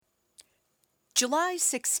July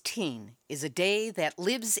 16 is a day that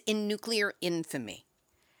lives in nuclear infamy.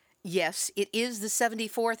 Yes, it is the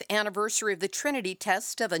 74th anniversary of the Trinity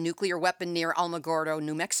test of a nuclear weapon near Alamogordo,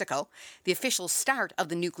 New Mexico, the official start of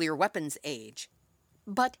the nuclear weapons age.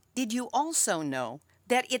 But did you also know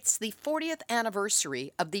that it's the 40th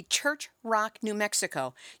anniversary of the Church Rock, New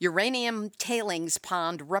Mexico uranium tailings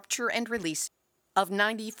pond rupture and release of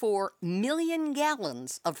 94 million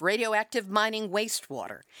gallons of radioactive mining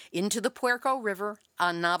wastewater into the Puerco River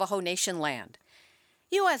on Navajo Nation land?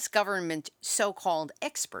 U.S. government so-called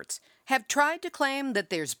experts have tried to claim that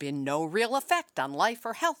there's been no real effect on life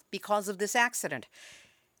or health because of this accident.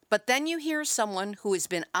 But then you hear someone who has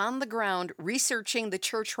been on the ground researching the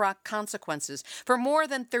Church Rock consequences for more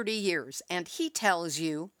than 30 years, and he tells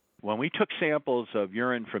you, when we took samples of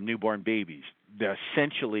urine from newborn babies,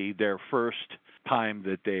 essentially their first time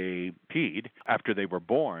that they peed after they were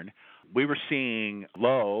born, we were seeing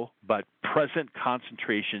low but present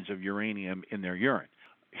concentrations of uranium in their urine.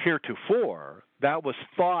 Heretofore, that was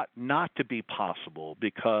thought not to be possible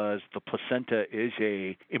because the placenta is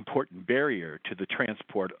an important barrier to the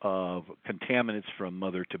transport of contaminants from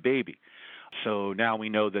mother to baby. So now we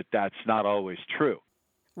know that that's not always true.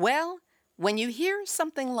 Well, when you hear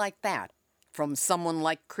something like that from someone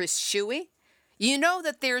like Chris Shuey, you know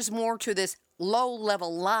that there's more to this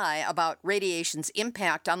low-level lie about radiation's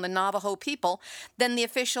impact on the Navajo people than the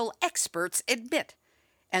official experts admit.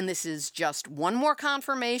 And this is just one more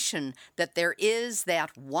confirmation that there is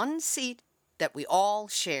that one seat that we all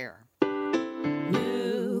share.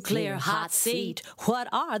 Nuclear hot seat, what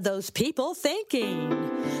are those people thinking?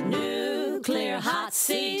 Nuclear hot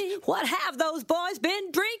seat, what have those boys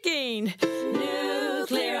been drinking?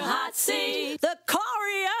 Nuclear hot seat, the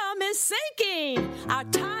corium is sinking. Our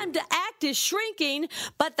time to act is shrinking,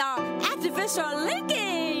 but our activists are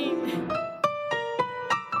linking.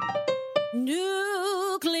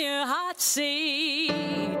 Nuclear hot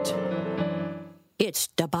seat, it's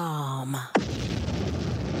the bomb.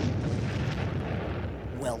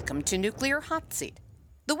 Welcome to Nuclear Hot Seat,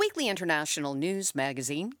 the weekly international news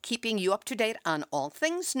magazine keeping you up to date on all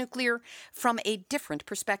things nuclear from a different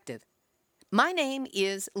perspective. My name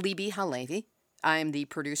is Libby Halevi. I'm the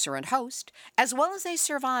producer and host, as well as a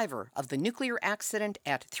survivor of the nuclear accident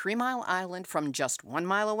at 3 Mile Island from just 1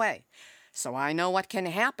 mile away. So I know what can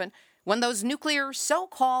happen when those nuclear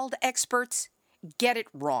so-called experts get it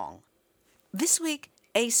wrong. This week,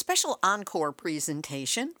 a special encore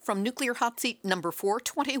presentation from Nuclear Hot Seat number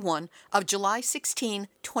 421 of July 16,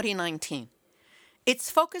 2019. It's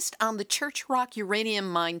focused on the Church Rock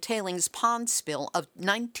uranium mine tailings pond spill of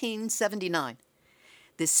 1979.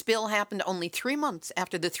 This spill happened only 3 months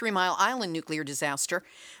after the 3 Mile Island nuclear disaster,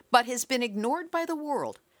 but has been ignored by the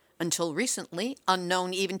world, until recently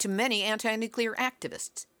unknown even to many anti-nuclear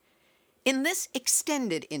activists. In this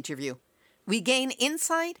extended interview, we gain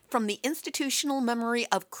insight from the institutional memory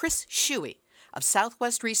of Chris Shuey of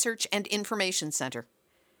Southwest Research and Information Center.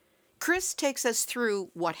 Chris takes us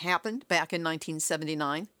through what happened back in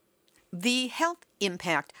 1979, the health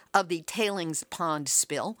impact of the tailings pond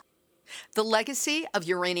spill, the legacy of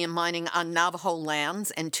uranium mining on Navajo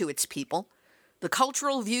lands and to its people, the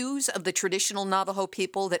cultural views of the traditional Navajo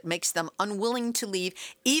people that makes them unwilling to leave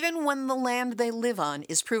even when the land they live on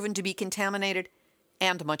is proven to be contaminated,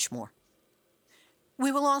 and much more.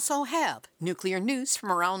 We will also have nuclear news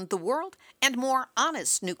from around the world and more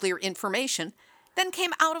honest nuclear information than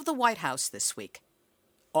came out of the White House this week.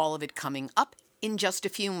 All of it coming up in just a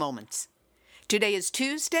few moments. Today is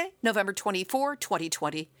Tuesday, November 24,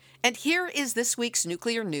 2020, and here is this week's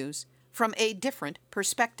nuclear news from a different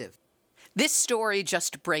perspective. This story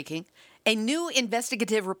just breaking. A new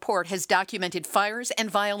investigative report has documented fires and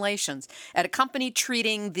violations at a company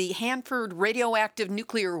treating the Hanford radioactive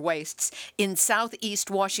nuclear wastes in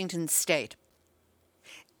southeast Washington state.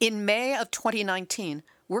 In May of 2019,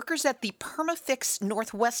 workers at the Perma-Fix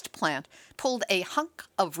Northwest plant pulled a hunk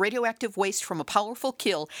of radioactive waste from a powerful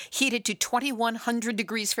kiln heated to 2,100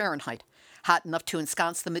 degrees Fahrenheit, hot enough to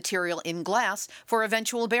ensconce the material in glass for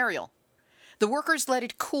eventual burial. The workers let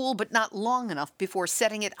it cool, but not long enough before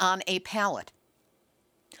setting it on a pallet.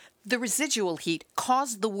 The residual heat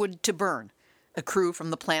caused the wood to burn. A crew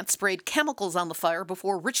from the plant sprayed chemicals on the fire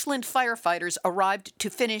before Richland firefighters arrived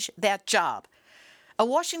to finish that job. A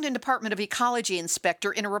Washington Department of Ecology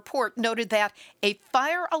inspector in a report noted that a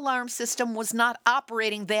fire alarm system was not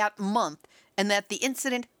operating that month and that the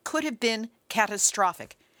incident could have been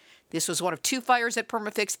catastrophic. This was one of 2 fires at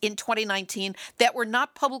Perma-Fix in 2019 that were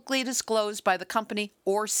not publicly disclosed by the company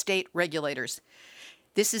or state regulators.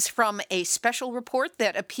 This is from a special report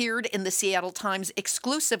that appeared in the Seattle Times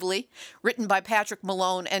exclusively, written by Patrick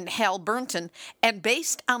Malone and Hal Burnton, and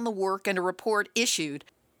based on the work and a report issued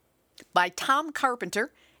by Tom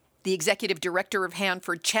Carpenter, the executive director of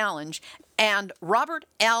Hanford Challenge, and Robert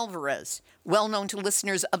Alvarez, well known to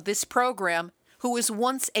listeners of this program, who was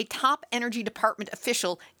once a top Energy Department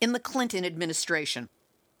official in the Clinton administration.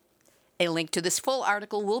 A link to this full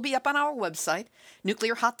article will be up on our website,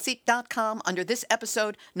 nuclearhotseat.com, under this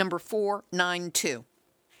episode, number 492.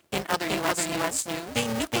 In other U.S. news,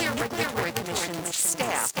 the Nuclear Regulatory Commission's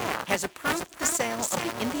staff has approved the sale of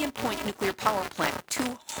the Indian Point nuclear power plant to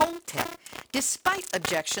Holtec, despite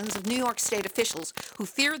objections of New York State officials who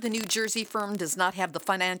fear the New Jersey firm does not have the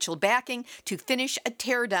financial backing to finish a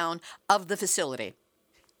teardown of the facility.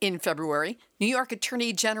 In February, New York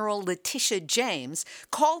Attorney General Letitia James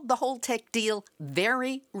called the Holtec deal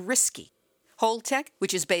very risky. Holtec,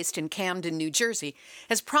 which is based in Camden, New Jersey,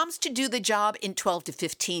 has promised to do the job in 12 to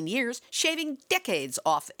 15 years, shaving decades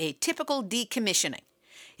off a typical decommissioning.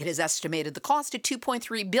 It has estimated the cost at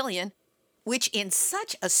 $2.3 billion, which in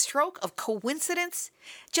such a stroke of coincidence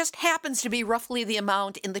just happens to be roughly the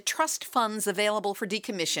amount in the trust funds available for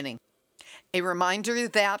decommissioning. A reminder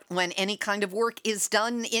that when any kind of work is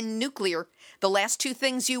done in nuclear, the last two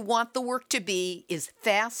things you want the work to be is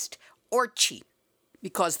fast or cheap,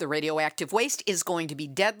 because the radioactive waste is going to be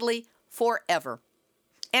deadly forever.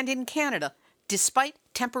 And in Canada, despite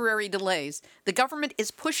temporary delays, the government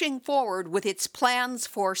is pushing forward with its plans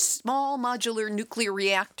for small modular nuclear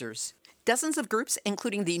reactors. Dozens of groups,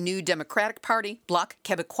 including the New Democratic Party, Bloc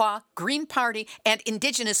Québécois, Green Party, and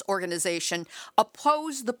Indigenous Organization,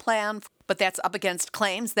 oppose the plan, but that's up against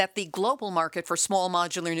claims that the global market for small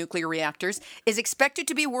modular nuclear reactors is expected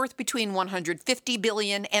to be worth between $150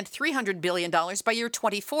 billion and $300 billion by year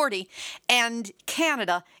 2040, and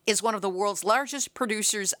Canada is one of the world's largest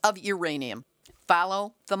producers of uranium.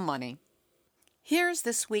 Follow the money. Here's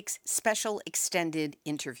this week's special extended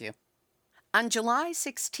interview. On July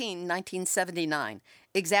 16, 1979,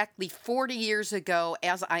 exactly 40 years ago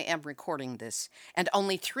as I am recording this, and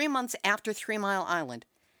only 3 months after 3 Mile Island,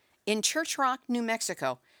 in Church Rock, New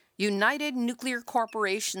Mexico, United Nuclear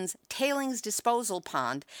Corporation's tailings disposal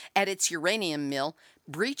pond at its uranium mill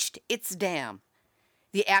breached its dam.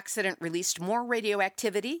 The accident released more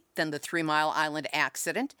radioactivity than the 3 Mile Island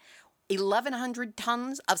accident, 1,100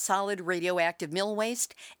 tons of solid radioactive mill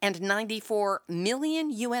waste, and 94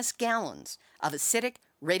 million U.S. gallons of acidic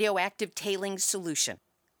radioactive tailings solution,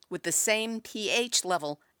 with the same pH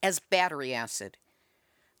level as battery acid.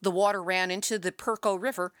 The water ran into the Perco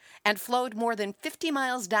River and flowed more than 50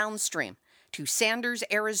 miles downstream to Sanders,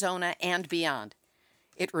 Arizona, and beyond.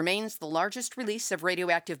 It remains the largest release of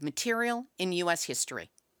radioactive material in U.S. history.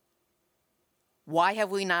 Why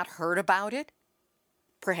have we not heard about it?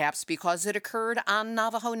 Perhaps because it occurred on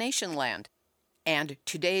Navajo Nation land. And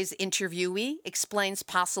today's interviewee explains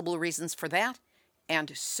possible reasons for that,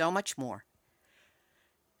 and so much more.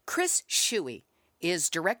 Chris Shuey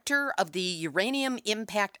is director of the Uranium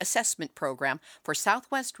Impact Assessment Program for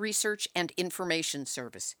Southwest Research and Information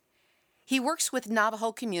Service. He works with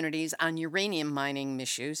Navajo communities on uranium mining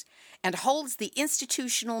issues and holds the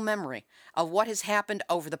institutional memory of what has happened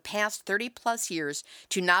over the past 30-plus years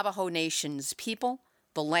to Navajo Nation's people,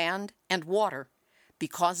 the land, and water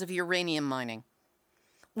because of uranium mining.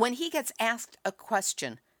 When he gets asked a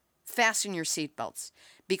question, fasten your seatbelts,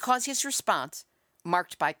 because his response,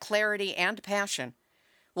 marked by clarity and passion,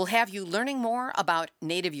 will have you learning more about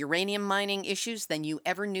native uranium mining issues than you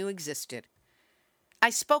ever knew existed. I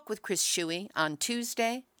spoke with Chris Shuey on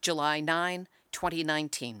Tuesday, July 9,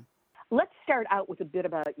 2019. Let's start out with a bit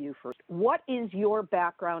about you first. What is your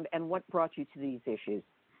background and what brought you to these issues?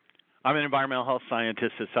 I'm an environmental health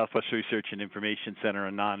scientist at Southwest Research and Information Center,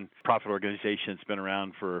 a nonprofit organization that's been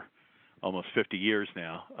around for almost 50 years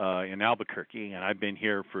now in Albuquerque, and I've been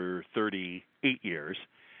here for 38 years.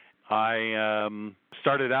 I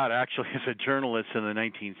started out actually as a journalist in the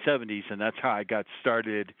 1970s, and that's how I got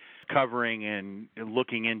started covering and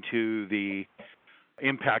looking into the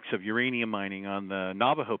impacts of uranium mining on the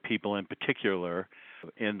Navajo people in particular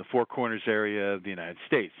in the Four Corners area of the United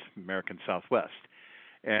States, American Southwest,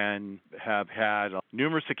 and have had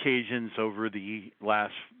numerous occasions over the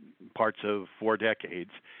last parts of 4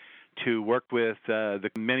 decades to work with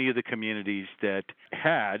many of the communities that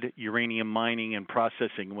had uranium mining and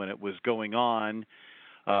processing when it was going on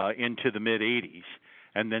into the mid-'80s.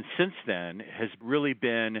 And then since then has really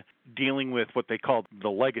been dealing with what they call the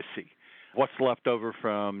legacy, what's left over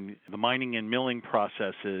from the mining and milling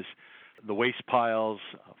processes, the waste piles,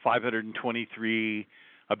 523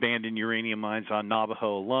 abandoned uranium mines on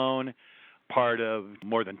Navajo alone, part of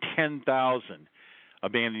more than 10,000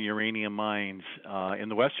 abandoned uranium mines in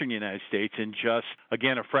the western United States, and just,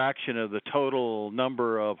 again, a fraction of the total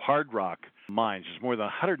number of hard rock mines. There's more than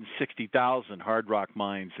 160,000 hard rock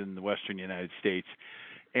mines in the western United States,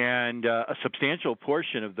 and a substantial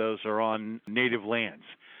portion of those are on native lands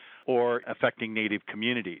or affecting native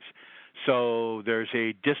communities. So there's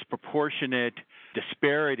a disproportionate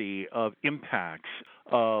disparity of impacts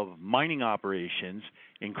of mining operations,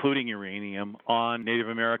 including uranium, on Native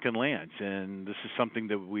American lands. And this is something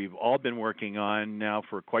that we've all been working on now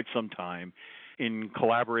for quite some time in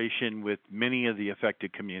collaboration with many of the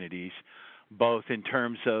affected communities, both in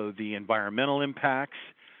terms of the environmental impacts,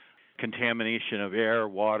 contamination of air,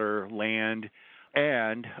 water, land,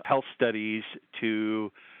 and health studies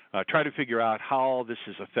to try to figure out how this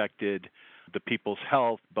has affected the people's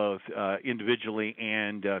health, both individually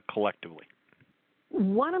and collectively.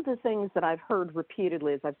 One of the things that I've heard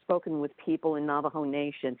repeatedly as I've spoken with people in Navajo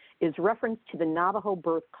Nation is reference to the Navajo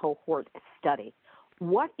Birth Cohort study.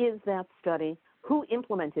 What is that study? Who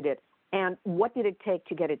implemented it? And what did it take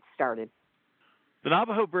to get it started? The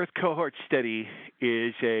Navajo Birth Cohort study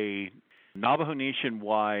is a Navajo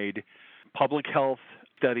Nation-wide public health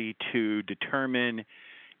study to determine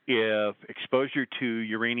if exposure to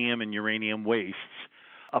uranium and uranium wastes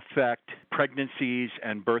affect pregnancies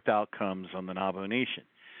and birth outcomes on the Navajo Nation.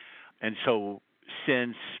 And so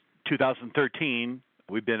since 2013,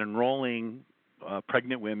 we've been enrolling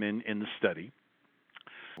pregnant women in the study.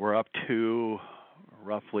 We're up to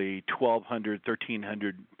roughly 1,200,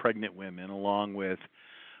 1,300 pregnant women, along with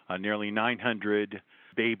nearly 900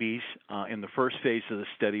 babies. In the first phase of the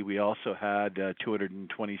study, we also had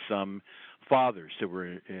 220-some fathers that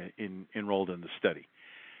were enrolled in the study.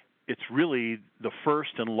 It's really the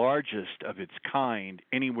first and largest of its kind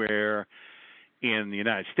anywhere in the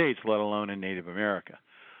United States, let alone in Native America.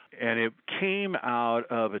 And it came out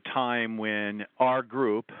of a time when our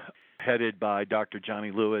group, headed by Dr.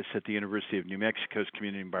 Johnny Lewis at the University of New Mexico's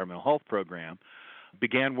Community Environmental Health Program,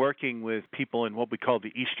 began working with people in what we call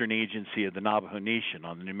the Eastern Agency of the Navajo Nation,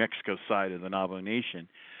 on the New Mexico side of the Navajo Nation,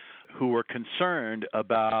 who were concerned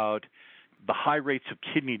about the high rates of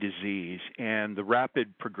kidney disease and the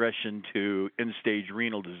rapid progression to end-stage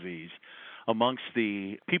renal disease amongst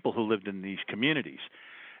the people who lived in these communities.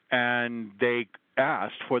 And they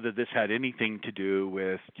asked whether this had anything to do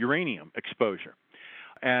with uranium exposure.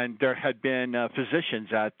 And there had been physicians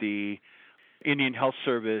at the Indian Health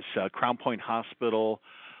Service, Crown Point Hospital,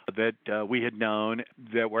 that we had known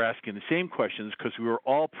that were asking the same questions because we were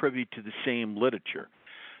all privy to the same literature,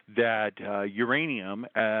 that uranium,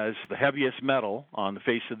 as the heaviest metal on the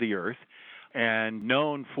face of the earth and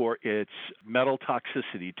known for its metal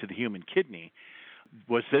toxicity to the human kidney,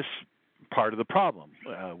 was this part of the problem?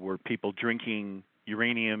 Were people drinking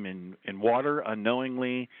uranium in water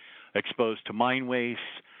unknowingly, exposed to mine waste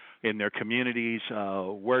in their communities?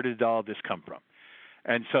 Where did all this come from?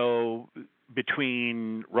 And so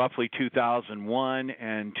between roughly 2001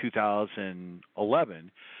 and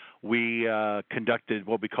 2011, we conducted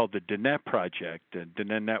what we called the DNET project, the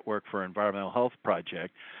DNET Network for Environmental Health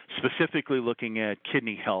Project, specifically looking at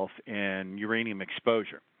kidney health and uranium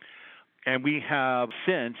exposure. And we have,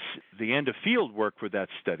 since the end of field work for that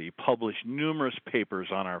study, published numerous papers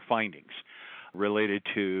on our findings related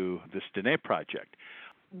to this DNET project.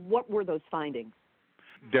 What were those findings?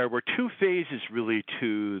 There were two phases really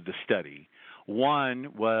to the study.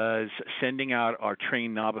 One was sending out our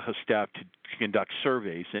trained Navajo staff to conduct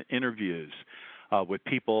surveys and interviews with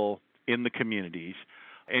people in the communities.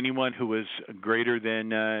 Anyone who was greater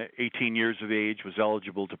than 18 years of age was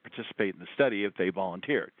eligible to participate in the study if they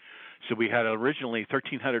volunteered. So we had originally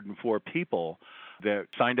 1,304 people that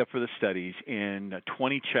signed up for the studies in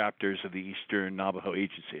 20 chapters of the Eastern Navajo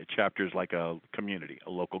Agency. A chapter is like a community, a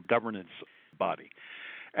local governance body.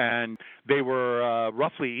 And they were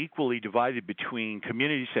roughly equally divided between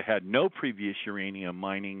communities that had no previous uranium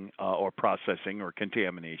mining or processing or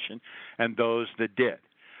contamination and those that did.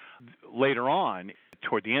 Later on,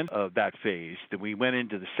 toward the end of that phase, then we went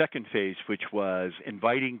into the second phase, which was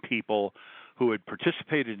inviting people who had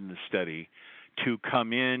participated in the study to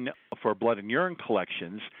come in for blood and urine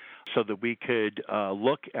collections so that we could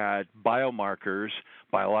look at biomarkers,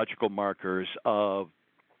 biological markers of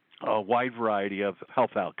a wide variety of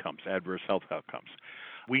health outcomes, adverse health outcomes.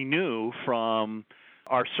 We knew from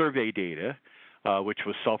our survey data, which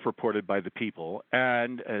was self-reported by the people,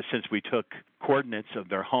 and since we took coordinates of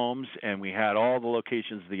their homes and we had all the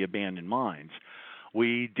locations of the abandoned mines,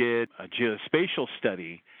 we did a geospatial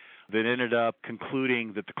study that ended up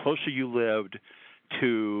concluding that the closer you lived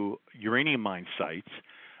to uranium mine sites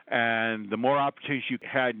And the more opportunities you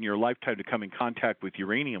had in your lifetime to come in contact with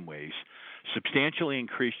uranium waste substantially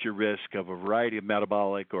increased your risk of a variety of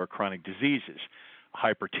metabolic or chronic diseases.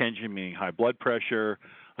 Hypertension, meaning high blood pressure,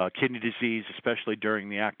 kidney disease, especially during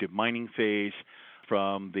the active mining phase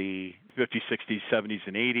from the 50s, 60s, 70s,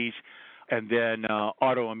 and 80s, and then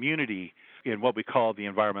autoimmunity in what we call the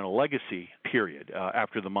environmental legacy period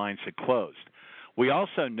after the mines had closed. We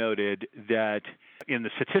also noted that in the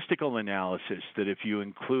statistical analysis that if you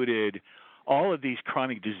included all of these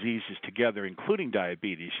chronic diseases together, including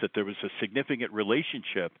diabetes, that there was a significant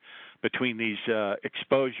relationship between these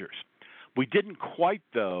exposures. We didn't quite,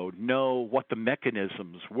 though, know what the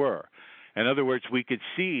mechanisms were. In other words, we could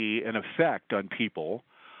see an effect on people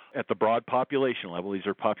at the broad population level. These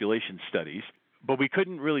are population studies. But we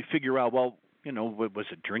couldn't really figure out, well, was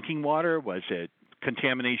it drinking water? Was it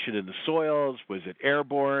contamination in the soils? Was it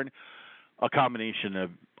airborne? A combination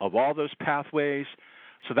of all those pathways.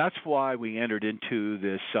 So that's why we entered into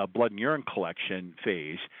this blood and urine collection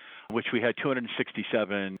phase, which we had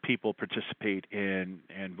 267 people participate in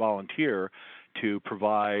and volunteer to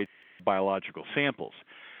provide biological samples.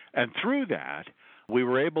 And through that, we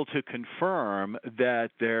were able to confirm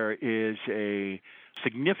that there is a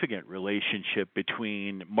significant relationship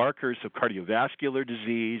between markers of cardiovascular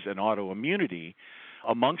disease and autoimmunity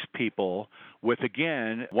amongst people, with,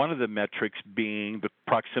 again, one of the metrics being the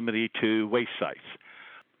proximity to waste sites.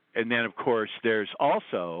 And then, of course, there's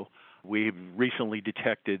also, we've recently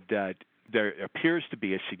detected that there appears to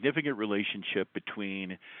be a significant relationship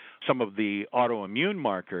between some of the autoimmune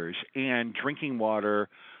markers and drinking water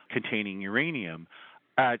containing uranium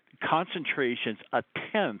at concentrations a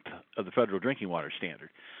tenth of the federal drinking water standard.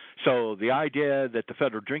 So the idea that the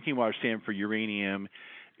federal drinking water standard for uranium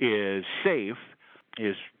is safe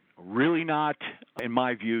is really not, in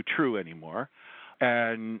my view, true anymore.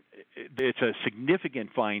 And it's a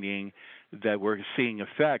significant finding that we're seeing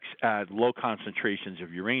effects at low concentrations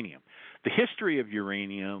of uranium. The history of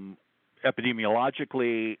uranium,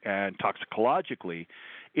 epidemiologically and toxicologically,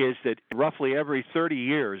 is that roughly every 30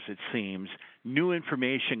 years, it seems, new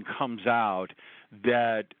information comes out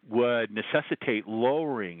that would necessitate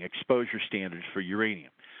lowering exposure standards for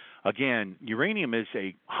uranium. Again, uranium is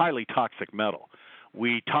a highly toxic metal.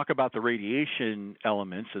 We talk about the radiation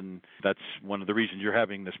elements, and that's one of the reasons you're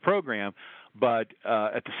having this program, but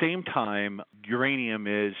at the same time, uranium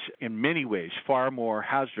is in many ways far more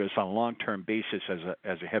hazardous on a long-term basis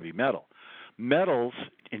as a heavy metal. Metals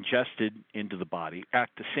ingested into the body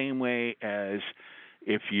act the same way as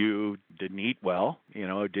if you didn't eat well,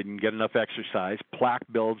 didn't get enough exercise, plaque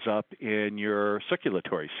builds up in your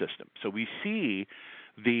circulatory system. So we see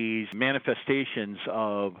these manifestations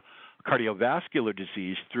of cardiovascular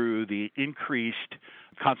disease through the increased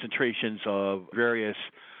concentrations of various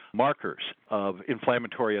markers of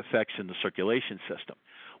inflammatory effects in the circulation system.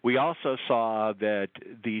 We also saw that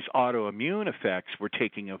these autoimmune effects were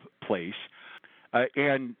taking place,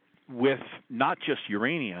 and with not just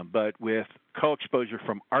uranium, but with co-exposure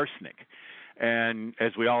from arsenic. And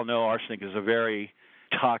as we all know, arsenic is a very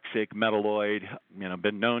toxic metalloid,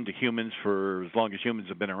 been known to humans for as long as humans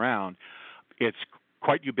have been around. It's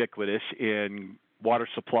quite ubiquitous in water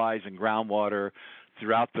supplies and groundwater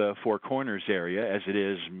throughout the Four Corners area, as it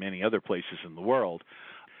is many other places in the world.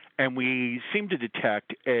 And we seem to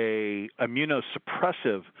detect a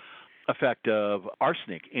immunosuppressive effect of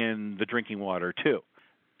arsenic in the drinking water too.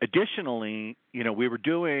 Additionally, we were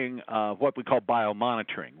doing what we call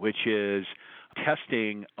biomonitoring, which is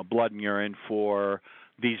testing blood and urine for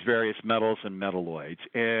these various metals and metalloids,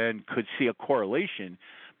 and could see a correlation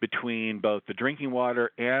between both the drinking water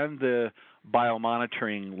and the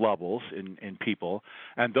biomonitoring levels in people,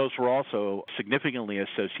 and those were also significantly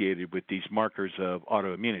associated with these markers of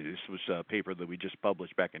autoimmunity. This was a paper that we just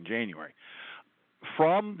published back in January.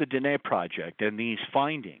 From the Dene Project and these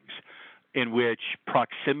findings, in which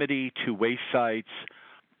proximity to waste sites,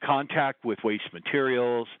 contact with waste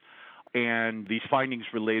materials, and these findings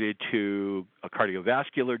related to a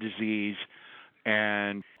cardiovascular disease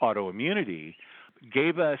and autoimmunity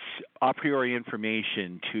gave us a priori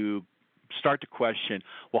information to start to question,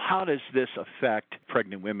 well, how does this affect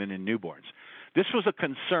pregnant women and newborns? This was a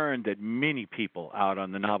concern that many people out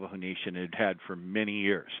on the Navajo Nation had had for many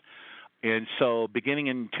years. And so beginning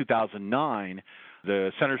in 2009,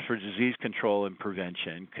 the Centers for Disease Control and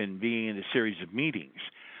Prevention convened a series of meetings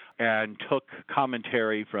and took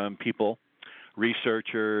commentary from people,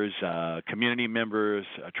 researchers, community members,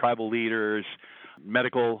 tribal leaders,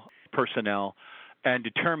 medical personnel, and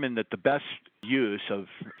determined that the best use of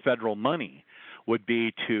federal money would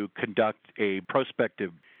be to conduct a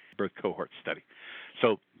prospective birth cohort study.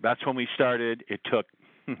 So that's when we started. It took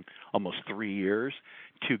almost 3 years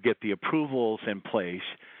to get the approvals in place,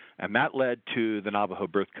 and that led to the Navajo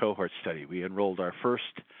Birth Cohort Study. We enrolled our first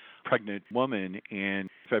pregnant woman in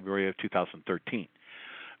February of 2013.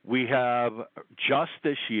 We have just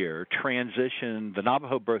this year transitioned the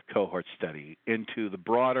Navajo Birth Cohort Study into the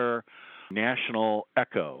broader National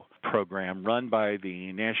ECHO program run by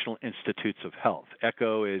the National Institutes of Health.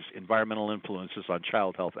 ECHO is Environmental Influences on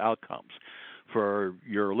Child Health Outcomes. For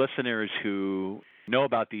your listeners who know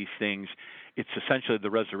about these things, it's essentially the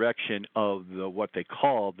resurrection of what they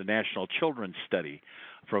call the National Children's Study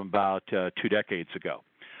from about 2 decades ago.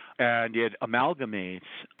 And it amalgamates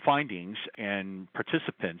findings and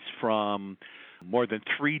participants from more than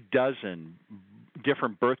 36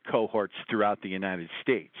 different birth cohorts throughout the United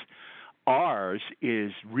States. Ours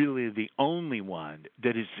is really the only one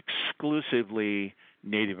that is exclusively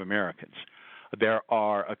Native Americans. There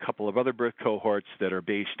are a couple of other birth cohorts that are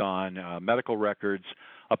based on medical records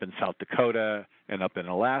up in South Dakota and up in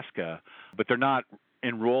Alaska, but they're not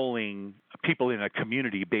enrolling people in a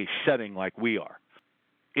community-based setting like we are.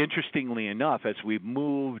 Interestingly enough, as we've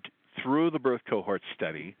moved through the birth cohort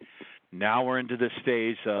study, now we're into this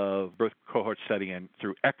phase of birth cohort study and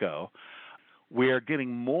through ECHO, we are getting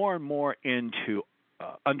more and more into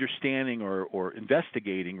understanding or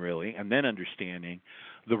investigating, really, and then understanding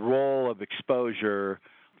the role of exposure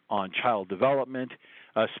on child development,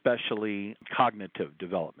 especially cognitive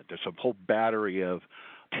development. There's a whole battery of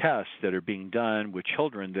tests that are being done with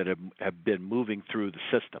children that have been moving through the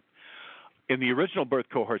system. In the original birth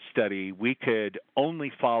cohort study, we could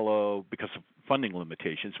only follow, because of funding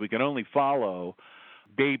limitations, we could only follow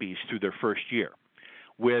babies through their first year.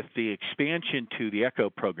 With the expansion to the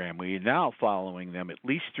ECHO program, we are now following them at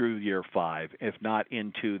least through year 5, if not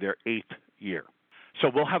into their 8th year.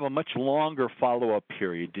 So we'll have a much longer follow-up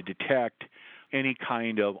period to detect any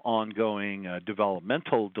kind of ongoing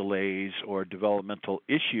developmental delays or developmental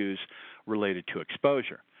issues related to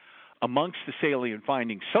exposure. Amongst the salient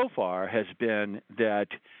findings so far has been that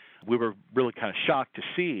we were really kind of shocked to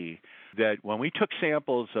see that when we took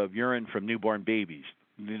samples of urine from newborn babies,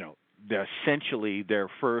 essentially their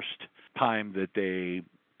first time that they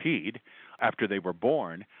peed after they were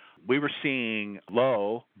born, we were seeing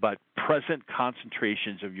low but present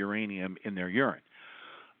concentrations of uranium in their urine.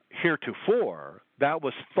 Heretofore, that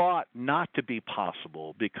was thought not to be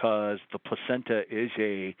possible because the placenta is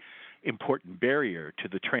a important barrier to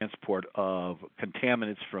the transport of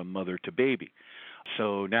contaminants from mother to baby.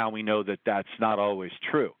 So now we know that that's not always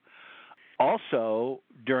true. Also,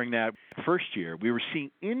 during that first year, we were seeing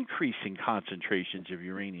increasing concentrations of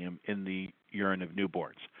uranium in the urine of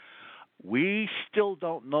newborns. We still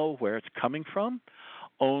don't know where it's coming from.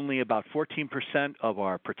 Only about 14% of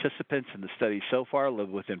our participants in the study so far live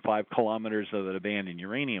within 5 kilometers of an abandoned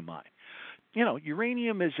uranium mine.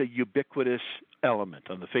 Uranium is a ubiquitous element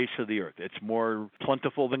on the face of the earth. It's more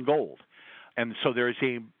plentiful than gold. And so there is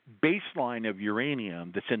a baseline of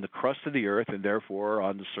uranium that's in the crust of the earth and therefore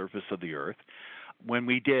on the surface of the earth. When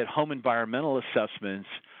we did home environmental assessments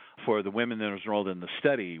for the women that were enrolled in the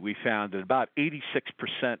study, we found that about 86%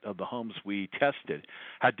 of the homes we tested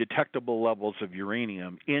had detectable levels of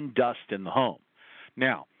uranium in dust in the home.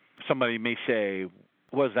 Now, somebody may say,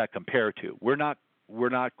 what does that compare to? We're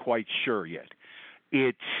not quite sure yet.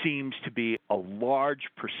 It seems to be a large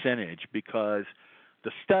percentage because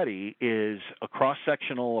the study is a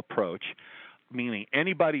cross-sectional approach, meaning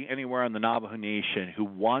anybody anywhere in the Navajo Nation who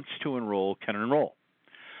wants to enroll can enroll.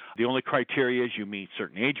 The only criteria is you meet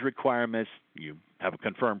certain age requirements, you have a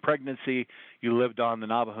confirmed pregnancy, you lived on the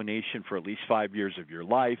Navajo Nation for at least 5 years of your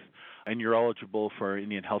life, and you're eligible for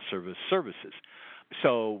Indian Health Service services.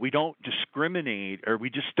 So we don't discriminate, or we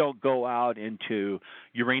just don't go out into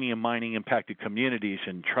uranium mining impacted communities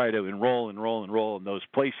and try to enroll in those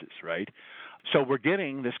places, right? So we're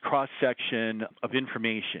getting this cross-section of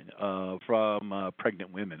information from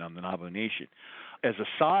pregnant women on the Navajo Nation. As a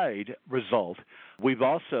side result, we've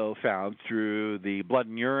also found through the blood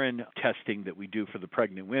and urine testing that we do for the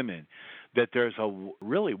pregnant women that there's a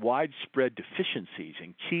really widespread deficiencies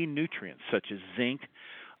in key nutrients such as zinc,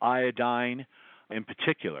 iodine, in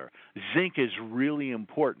particular. Zinc is really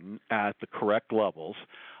important at the correct levels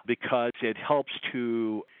because it helps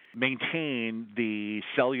to maintain the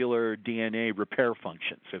cellular DNA repair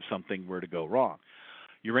functions if something were to go wrong.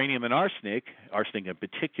 Uranium and arsenic in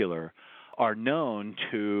particular, are known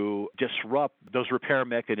to disrupt those repair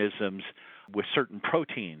mechanisms with certain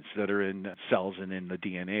proteins that are in cells and in the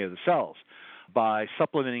DNA of the cells. By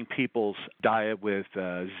supplementing people's diet with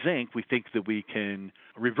zinc, we think that we can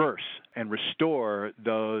reverse and restore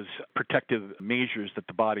those protective measures that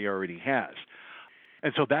the body already has.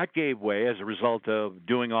 And so that gave way as a result of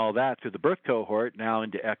doing all that through the birth cohort, now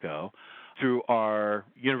into ECHO, through our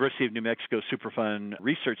University of New Mexico Superfund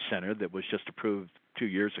Research Center that was just approved 2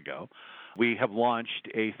 years ago. We have launched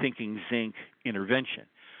a Thinking Zinc intervention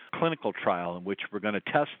clinical trial in which we're going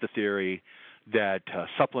to test the theory that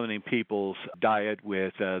supplementing people's diet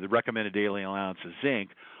with the recommended daily allowance of zinc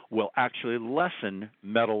will actually lessen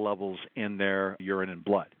metal levels in their urine and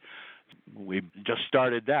blood. We just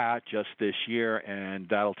started that just this year, and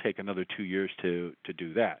that'll take another 2 years to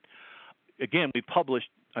do that. Again, we published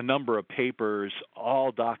a number of papers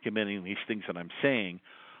all documenting these things that I'm saying,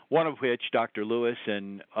 one of which Dr. Lewis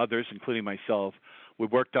and others, including myself, we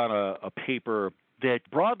worked on a paper that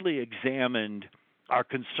broadly examined our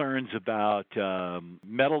concerns about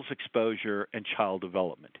metals exposure and child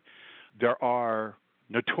development. There are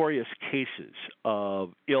notorious cases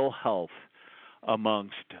of ill health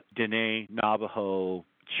amongst Diné Navajo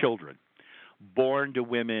children born to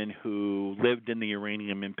women who lived in the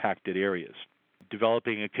uranium-impacted areas,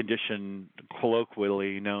 developing a condition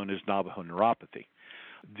colloquially known as Navajo neuropathy.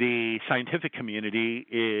 The scientific community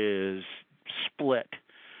is split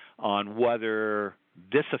on whether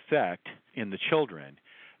this effect in the children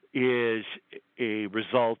is a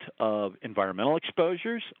result of environmental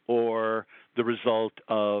exposures or the result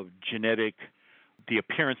of the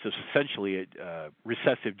appearance of essentially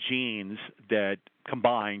recessive genes that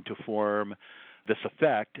combine to form this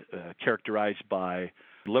effect characterized by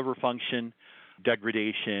liver function,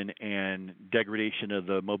 degradation, and degradation of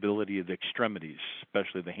the mobility of the extremities,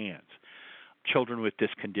 especially the hands. Children with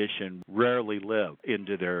this condition rarely live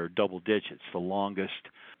into their double digits. The longest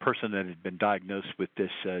person that had been diagnosed with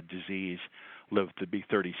this disease lived to be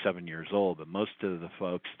 37 years old, but most of the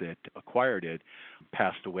folks that acquired it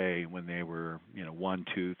passed away when they were 1,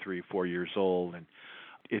 2, 3, 4 years old, and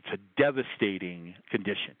it's a devastating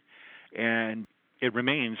condition. And it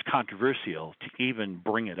remains controversial to even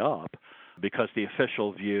bring it up because the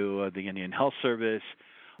official view of the Indian Health Service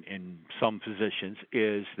and some physicians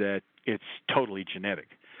is that it's totally genetic.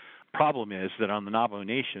 Problem is that on the Navajo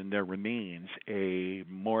Nation, there remains a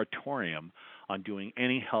moratorium on doing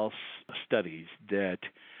any health studies that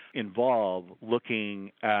involve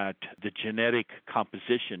looking at the genetic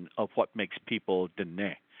composition of what makes people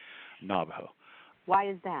Diné Navajo. Why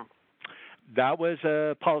is that? That was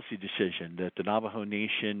a policy decision that the Navajo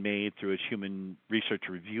Nation made through its Human Research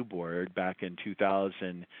Review Board back in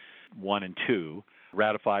 2001 and 2,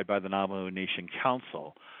 ratified by the Navajo Nation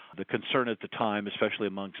Council. The concern at the time, especially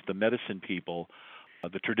amongst the medicine people,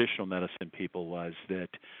 the traditional medicine people, was that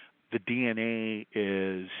the DNA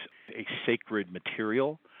is a sacred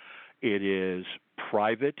material. It is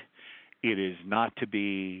private. It is not to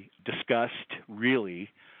be discussed, really.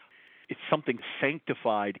 It's something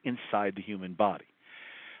sanctified inside the human body.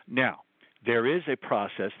 Now, there is a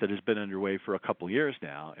process that has been underway for a couple of years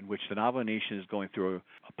now in which the Navajo Nation is going through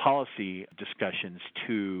policy discussions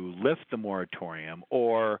to lift the moratorium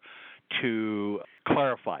or to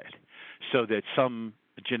clarify it so that some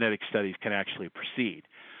genetic studies can actually proceed.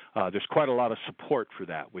 There's quite a lot of support for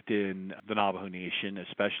that within the Navajo Nation,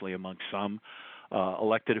 especially amongst some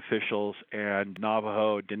elected officials and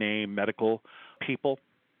Navajo Diné medical people.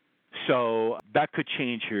 So that could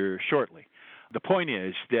change here shortly. The point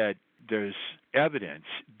is that there's evidence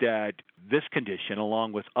that this condition,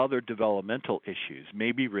 along with other developmental issues,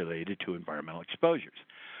 may be related to environmental exposures.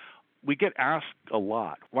 We get asked a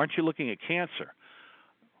lot, why aren't you looking at cancer?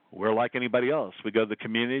 We're like anybody else. We go to the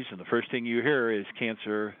communities, and the first thing you hear is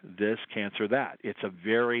cancer this, cancer that. It's a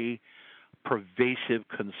very pervasive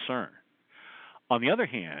concern. On the other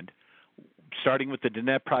hand, starting with the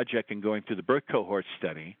Diné Project and going through the birth cohort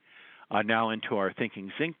study, now into our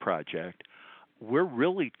Thinking Zinc project, we're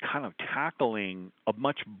really kind of tackling a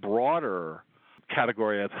much broader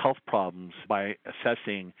category of health problems by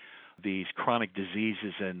assessing these chronic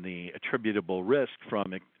diseases and the attributable risk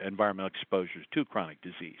from environmental exposures to chronic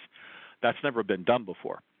disease. That's never been done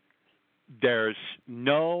before. There's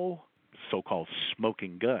no so-called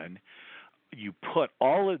smoking gun. You put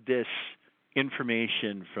all of this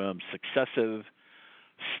information from successive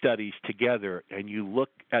studies together and you look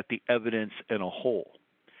at the evidence in a whole.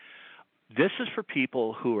 This is for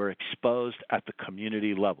people who are exposed at the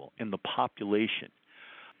community level, in the population.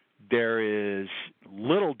 There is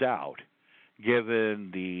little doubt,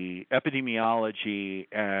 given the epidemiology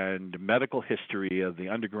and medical history of the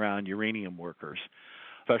underground uranium workers,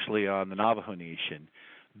 especially on the Navajo Nation,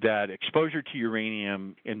 that exposure to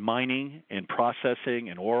uranium in mining and processing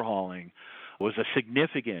and ore hauling was a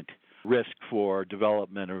significant risk for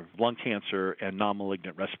development of lung cancer and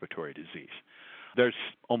non-malignant respiratory disease. There's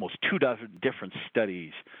almost 24 different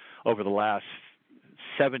studies over the last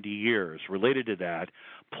 70 years related to that.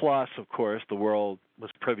 Plus, of course, the world was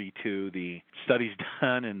privy to the studies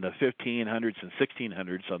done in the 1500s and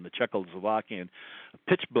 1600s on the Czechoslovakian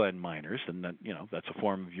pitchblende miners, and that, that's a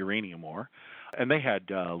form of uranium ore, and they had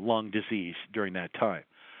lung disease during that time.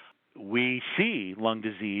 We see lung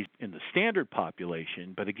disease in the standard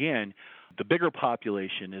population, but again, the bigger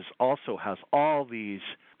population also has all these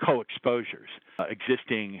co-exposures,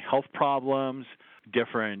 existing health problems,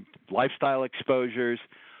 different lifestyle exposures.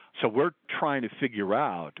 So we're trying to figure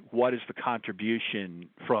out what is the contribution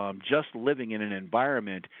from just living in an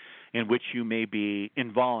environment in which you may be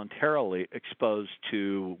involuntarily exposed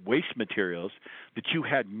to waste materials that you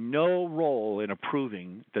had no role in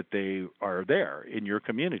approving that they are there in your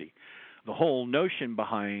community. The whole notion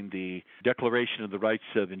behind the Declaration of the Rights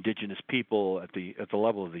of Indigenous People at the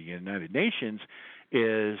level of the United Nations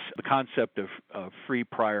is the concept of free,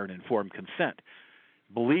 prior, and informed consent.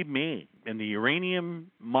 Believe me, in the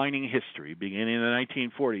uranium mining history, beginning in the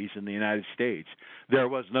 1940s in the United States, there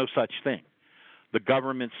was no such thing. The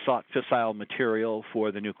government sought fissile material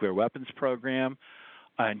for the nuclear weapons program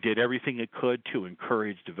and did everything it could to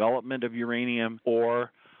encourage development of uranium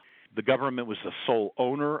ore. The government was the sole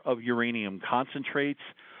owner of uranium concentrates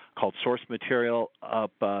called source material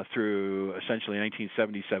up through essentially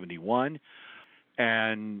 1970-71.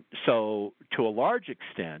 And so to a large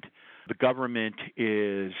extent, the government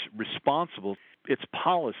is responsible for its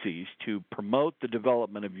policies to promote the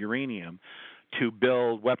development of uranium to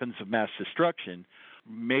build weapons of mass destruction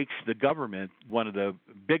makes the government one of the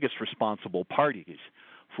biggest responsible parties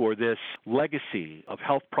for this legacy of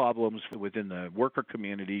health problems within the worker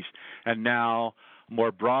communities and now,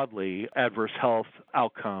 more broadly, adverse health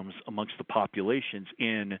outcomes amongst the populations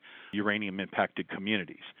in uranium-impacted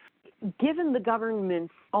communities. Given the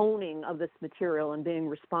government's owning of this material and being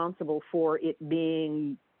responsible for it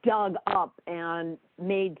being dug up and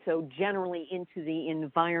made so generally into the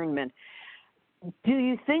environment, do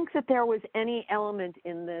you think that there was any element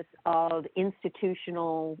in this of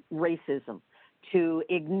institutional racism, to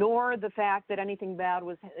ignore the fact that anything bad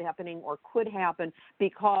was happening or could happen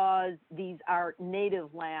because these are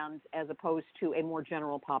native lands as opposed to a more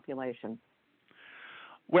general population?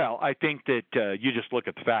 Well, I think that you just look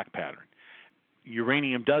at the fact pattern.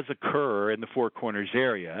 Uranium does occur in the Four Corners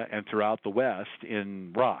area and throughout the West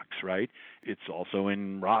in rocks, right? It's also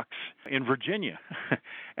in rocks in Virginia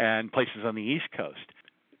and places on the East Coast.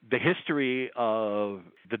 The history of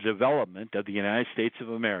the development of the United States of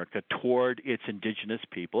America toward its indigenous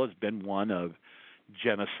people has been one of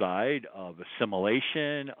genocide, of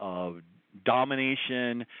assimilation, of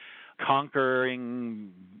domination,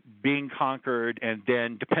 conquering, being conquered, and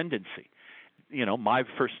then dependency. My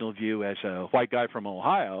personal view as a white guy from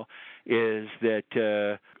Ohio is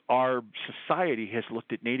that our society has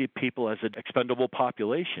looked at Native people as an expendable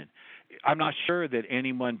population. I'm not sure that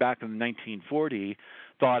anyone back in 1940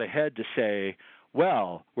 thought ahead to say,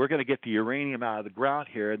 well, we're going to get the uranium out of the ground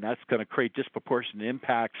here, and that's going to create disproportionate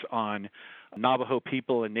impacts on Navajo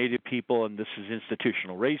people and Native people, and this is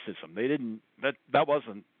institutional racism. They didn't. That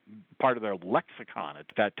wasn't part of their lexicon at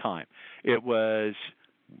that time. It was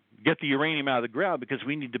get the uranium out of the ground because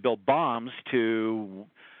we need to build bombs to,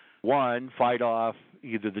 one, fight off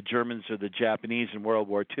either the Germans or the Japanese in World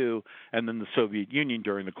War II, and then the Soviet Union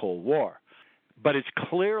during the Cold War. But it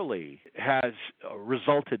clearly has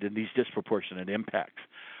resulted in these disproportionate impacts.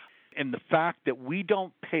 And the fact that we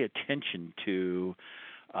don't pay attention to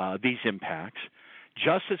these impacts,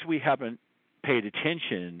 just as we haven't paid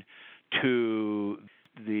attention to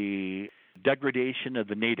the degradation of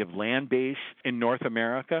the native land base in North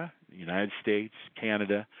America, the United States,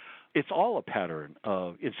 Canada, it's all a pattern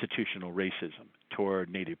of institutional racism toward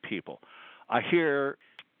Native people. I hear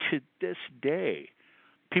to this day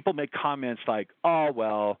people make comments like, oh,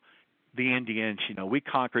 well, the Indians, we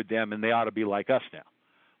conquered them and they ought to be like us now.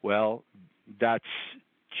 Well, that's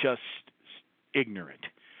just ignorant.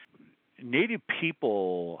 Native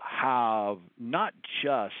people have not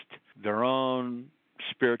just their own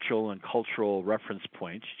spiritual and cultural reference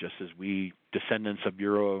points, just as we descendants of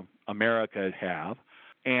Euro-America have,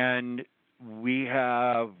 and we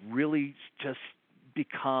have really just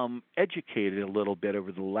become educated a little bit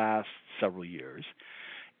over the last several years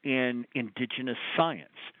in indigenous science,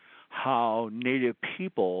 how Native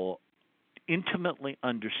people intimately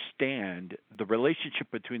understand the relationship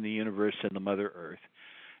between the universe and the Mother Earth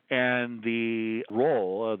and the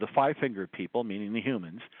role of the five-fingered people, meaning the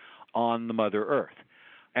humans, on the Mother Earth.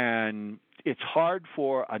 And it's hard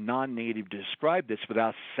for a non-native to describe this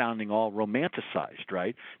without sounding all romanticized,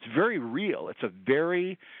 right? It's very real. It's a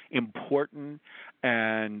very important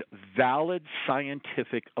and valid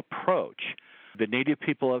scientific approach the Native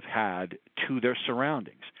people have had to their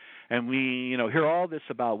surroundings. And we, hear all this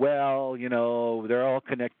about, they're all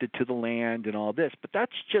connected to the land and all this, but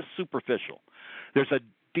that's just superficial. There's a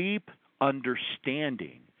deep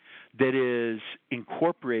understanding that is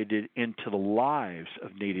incorporated into the lives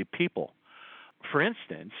of Native people. For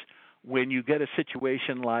instance, when you get a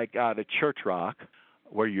situation like out at Church Rock,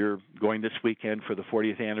 where you're going this weekend for the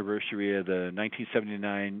 40th anniversary of the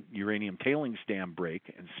 1979 uranium tailings dam break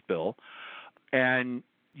and spill, and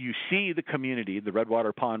you see the community, the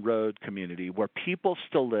Redwater Pond Road community, where people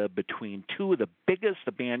still live between two of the biggest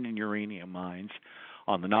abandoned uranium mines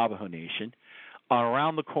on the Navajo Nation.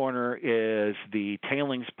 Around the corner is the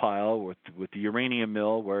tailings pile with the uranium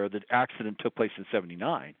mill where the accident took place in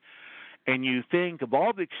 79. And you think of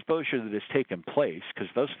all the exposure that has taken place, because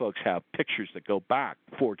those folks have pictures that go back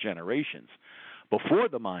 4 generations, before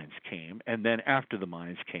the mines came and then after the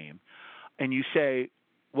mines came, and you say,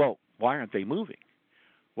 well, why aren't they moving?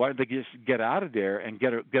 Why don't they just get out of there and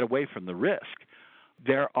get away from the risk?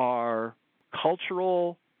 There are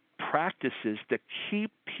cultural practices that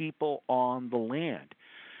keep people on the land.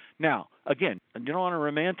 Now, again, I don't want to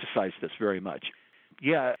romanticize this very much.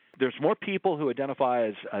 Yeah, there's more people who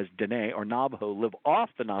identify as Dene or Navajo live off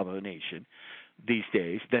the Navajo Nation these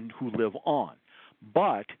days than who live on.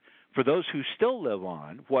 But for those who still live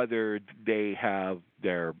on, whether they have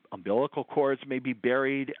their umbilical cords maybe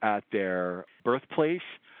buried at their birthplace,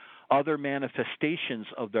 other manifestations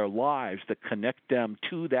of their lives that connect them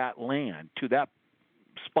to that land, to that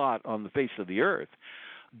spot on the face of the earth,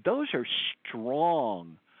 those are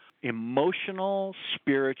strong emotional,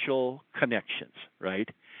 spiritual connections, right?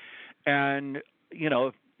 And,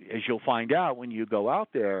 as you'll find out when you go out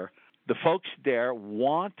there, the folks there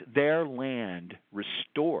want their land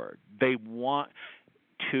restored. They want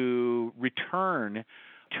to return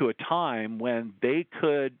to a time when they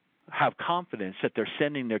could have confidence that they're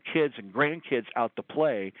sending their kids and grandkids out to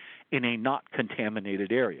play in a not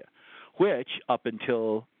contaminated area, which up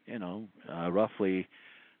until, roughly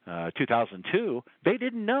 2002, they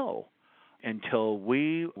didn't know until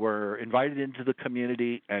we were invited into the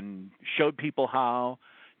community and showed people how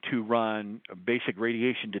to run basic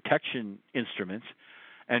radiation detection instruments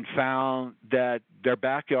and found that their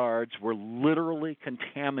backyards were literally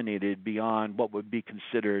contaminated beyond what would be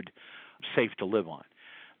considered safe to live on.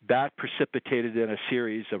 That precipitated in a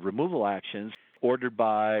series of removal actions ordered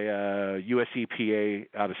by US EPA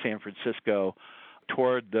out of San Francisco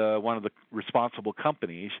toward one of the responsible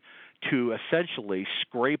companies to essentially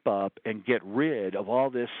scrape up and get rid of all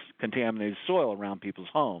this contaminated soil around people's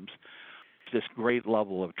homes. This great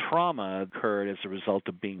level of trauma occurred as a result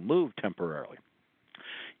of being moved temporarily.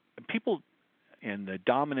 People in the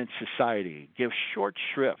dominant society give short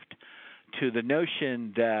shrift to the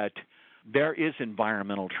notion that there is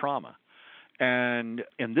environmental trauma. And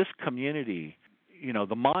in this community,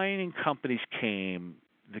 the mining companies came,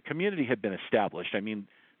 the community had been established. I mean,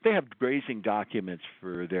 they have grazing documents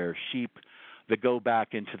for their sheep that go back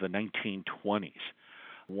into the 1920s.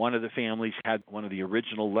 One of the families had one of the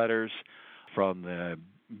original letters from the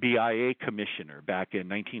BIA commissioner back in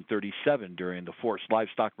 1937 during the forced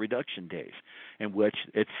livestock reduction days, in which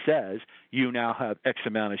it says, you now have X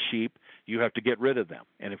amount of sheep, you have to get rid of them.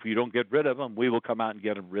 And if you don't get rid of them, we will come out and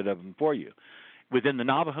get rid of them for you. Within the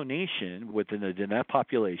Navajo Nation, within the Diné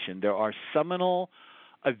population, there are seminal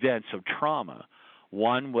events of trauma.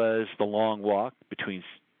 One was the Long Walk between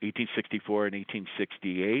 1864 and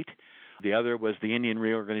 1868. The other was the Indian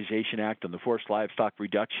Reorganization Act and the forced livestock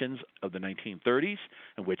reductions of the 1930s,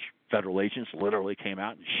 in which federal agents literally came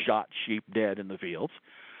out and shot sheep dead in the fields.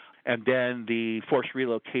 And then the forced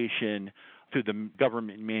relocation through the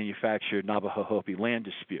government-manufactured Navajo Hopi land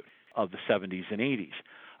dispute of the 70s and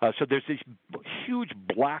 80s. So there's these huge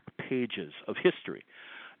black pages of history.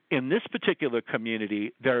 In this particular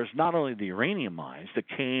community, there's not only the uranium mines that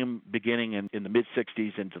came beginning in the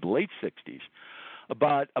mid-'60s into the late '60s,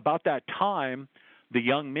 but about that time, the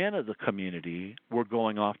young men of the community were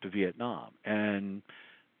going off to Vietnam, and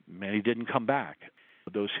many didn't come back.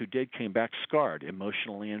 Those who did came back scarred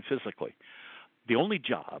emotionally and physically. The only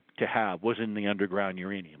job to have was in the underground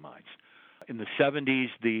uranium mines. In the 70s,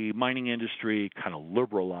 the mining industry kind of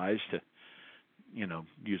liberalized, to,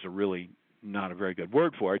 use a really not a very good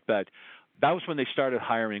word for it, but that was when they started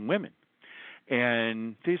hiring women.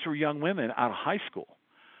 And these were young women out of high school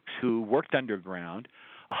who worked underground,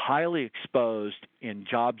 highly exposed in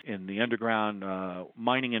jobs in the underground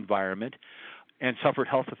mining environment, and suffered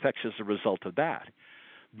health effects as a result of that.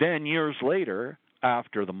 Then years later,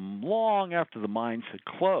 long after the mines had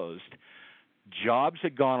closed, jobs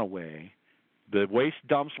had gone away, the waste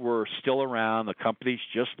dumps were still around, the companies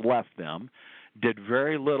just left them, did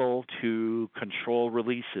very little to control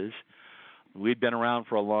releases. We'd been around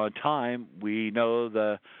for a long time. We know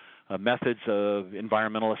the methods of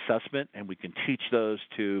environmental assessment, and we can teach those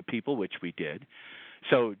to people, which we did.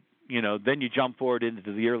 So, then you jump forward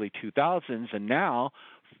into the early 2000s, and now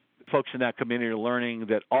folks in that community are learning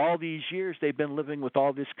that all these years they've been living with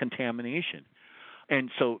all this contamination. And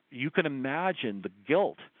so you can imagine the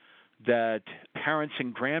guilt that parents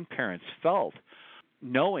and grandparents felt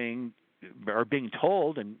knowing or being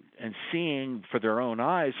told and seeing for their own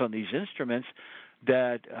eyes on these instruments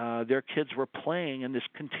that their kids were playing in this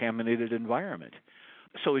contaminated environment.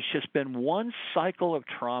 So it's just been one cycle of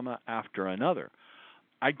trauma after another.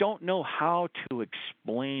 I don't know how to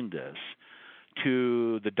explain this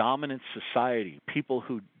to the dominant society, people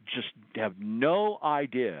who just have no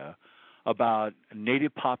idea about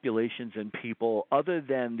native populations and people other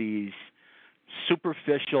than these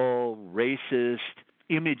superficial, racist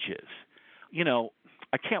images.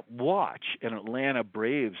 I can't watch an Atlanta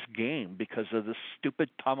Braves game because of the stupid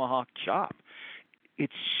tomahawk chop.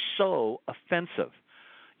 It's so offensive.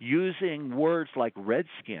 Using words like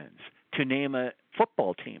Redskins to name a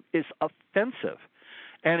football team is offensive.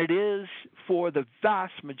 And it is for the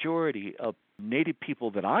vast majority of Native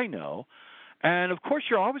people that I know. And, of course,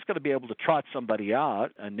 you're always going to be able to trot somebody out,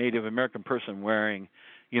 a Native American person wearing,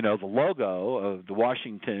 the logo of the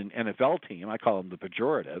Washington NFL team. I call them the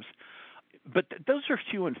pejoratives. But those are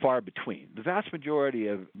few and far between. The vast majority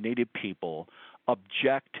of Native people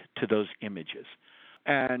object to those images.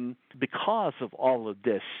 And because of all of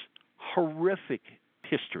this horrific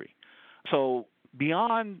history. So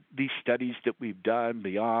beyond these studies that we've done,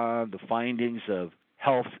 beyond the findings of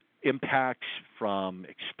health impacts from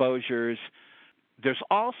exposures, there's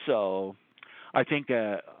also, I think,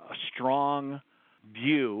 a strong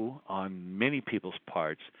view on many people's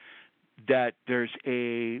parts that there's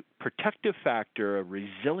a protective factor of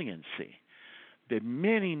resiliency that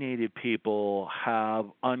many Native people have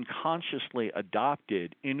unconsciously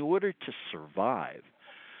adopted in order to survive.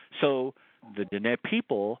 So the Diné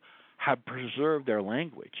people have preserved their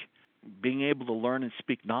language. Being able to learn and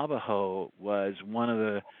speak Navajo was one of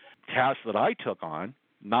the tasks that I took on,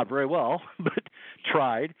 not very well, but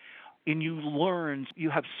tried. And you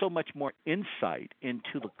have so much more insight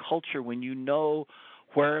into the culture when you know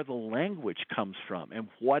where the language comes from and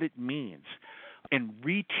what it means. And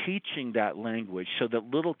reteaching that language so that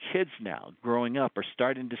little kids now growing up are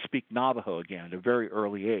starting to speak Navajo again at a very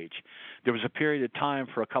early age. There was a period of time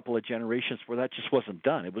for a couple of generations where that just wasn't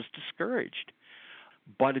done. It was discouraged.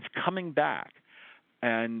 But it's coming back.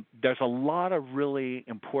 And there's a lot of really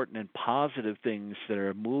important and positive things that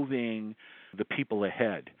are moving the people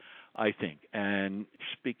ahead, I think. And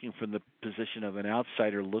speaking from the position of an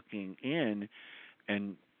outsider looking in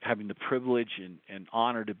and having the privilege and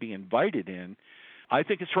honor to be invited in, I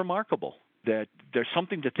think it's remarkable that there's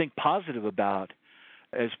something to think positive about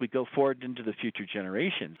as we go forward into the future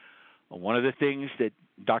generations. One of the things that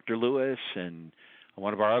Dr. Lewis and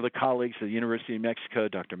one of our other colleagues at the University of Mexico,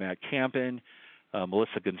 Dr. Matt Campen,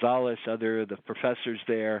 Melissa Gonzalez, the professors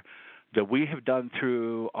there, that we have done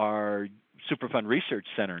through our Superfund Research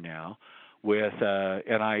Center now with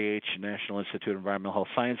NIH, National Institute of Environmental Health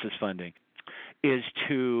Sciences funding, is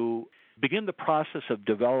to begin the process of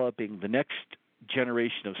developing the next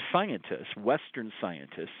generation of scientists, Western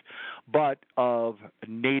scientists, but of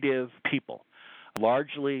Native people,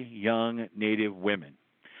 largely young Native women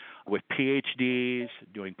with PhDs,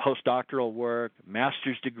 doing postdoctoral work,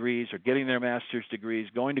 master's degrees or getting their master's degrees,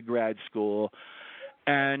 going to grad school,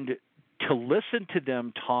 and to listen to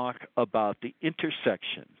them talk about the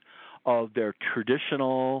intersection of their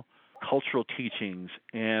traditional cultural teachings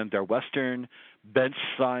and their Western bench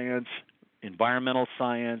science, environmental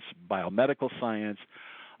science, biomedical science,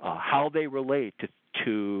 how they relate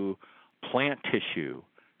to plant tissue,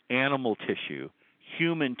 animal tissue,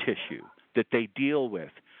 human tissue that they deal with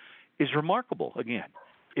is remarkable. Again,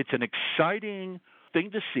 it's an exciting thing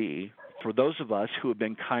to see for those of us who have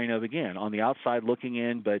been kind of, again, on the outside looking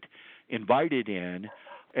in but invited in,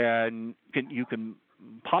 and you can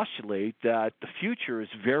postulate that the future is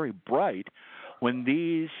very bright when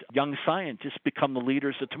these young scientists become the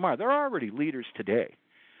leaders of tomorrow. They're already leaders today,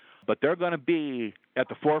 but they're going to be at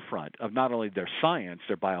the forefront of not only their science,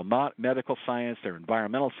 their biomedical science, their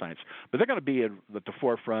environmental science, but they're going to be at the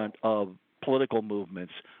forefront of political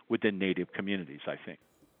movements within Native communities, I think.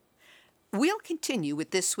 We'll continue with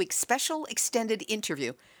this week's special extended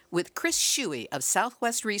interview with Chris Shuey of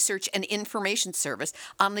Southwest Research and Information Service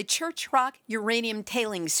on the Church Rock uranium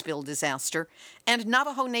tailings spill disaster and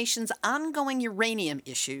Navajo Nation's ongoing uranium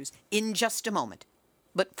issues in just a moment.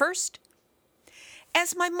 But first,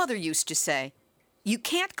 as my mother used to say, You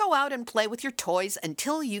can't go out and play with your toys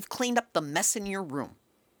until you've cleaned up the mess in your room.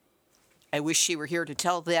 I wish she were here to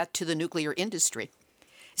tell that to the nuclear industry.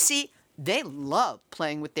 See, they love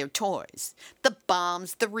playing with their toys. The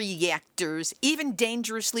bombs, the reactors, even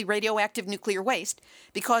dangerously radioactive nuclear waste,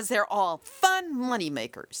 because they're all fun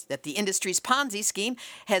moneymakers that the industry's Ponzi scheme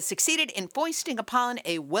has succeeded in foisting upon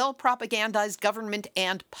a well-propagandized government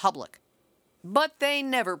and public. But they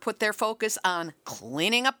never put their focus on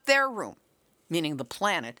cleaning up their room, meaning the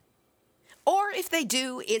planet. Or if they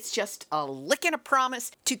do, it's just a lick and a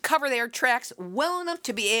promise to cover their tracks well enough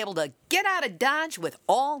to be able to get out of Dodge with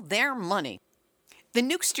all their money. The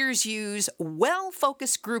nukesters use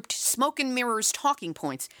well-focused grouped smoke and mirrors talking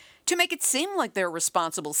points to make it seem like they're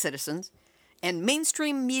responsible citizens, and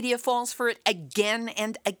mainstream media falls for it again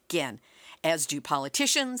and again, as do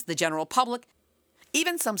politicians, the general public,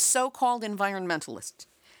 even some so-called environmentalists.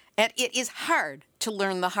 And it is hard to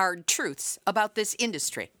learn the hard truths about this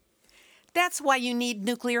industry. That's why you need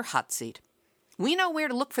Nuclear Hot Seat. We know where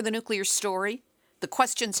to look for the nuclear story, the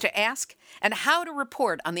questions to ask, and how to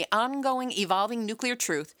report on the ongoing, evolving nuclear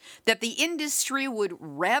truth that the industry would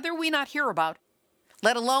rather we not hear about,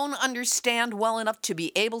 let alone understand well enough to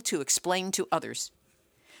be able to explain to others.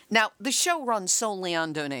 Now, the show runs solely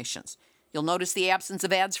on donations. You'll notice the absence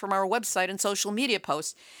of ads from our website and social media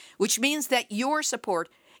posts, which means that your support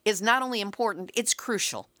is not only important, it's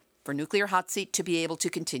crucial for Nuclear Hot Seat to be able to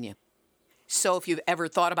continue. So if you've ever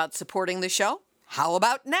thought about supporting the show, how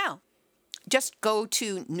about now? Just go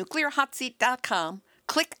to nuclearhotseat.com,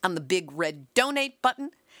 click on the big red donate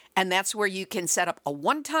button, and that's where you can set up a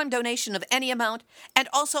one-time donation of any amount and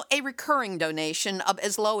also a recurring donation of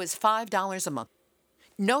as low as $5 a month.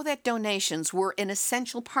 Know that donations were an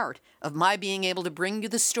essential part of my being able to bring you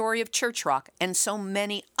the story of Church Rock and so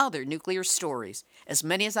many other nuclear stories, as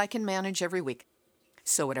many as I can manage every week.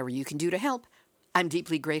 So whatever you can do to help, I'm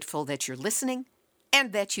deeply grateful that you're listening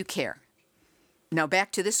and that you care. Now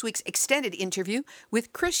back to this week's extended interview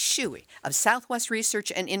with Chris Shuey of Southwest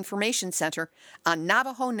Research and Information Center on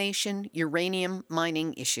Navajo Nation uranium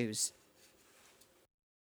mining issues.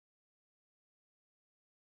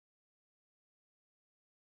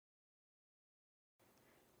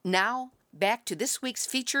 Now, back to this week's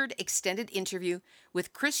featured extended interview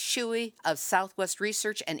with Chris Shuey of Southwest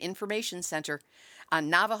Research and Information Center on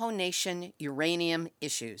Navajo Nation uranium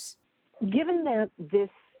issues. Given that this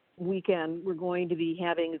weekend we're going to be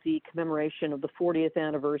having the commemoration of the 40th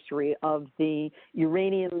anniversary of the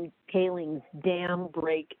uranium tailings dam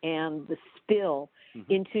break and the spill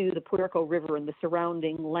into the Puerco River and the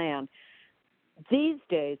surrounding land, these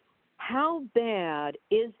days, how bad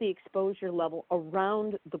is the exposure level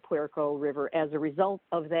around the Puerco River as a result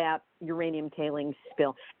of that uranium tailings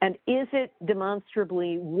spill? And is it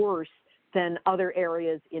demonstrably worse than other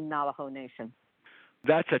areas in Navajo Nation?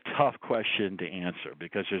 That's a tough question to answer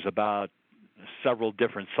because there's about several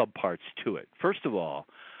different subparts to it. First of all,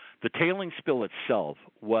 the tailings spill itself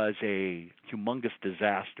was a humongous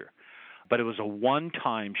disaster, but it was a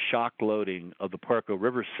one-time shock loading of the Puerco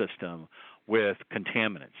River system with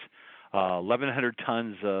contaminants. 1,100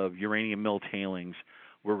 tons of uranium mill tailings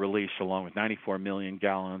were released along with 94 million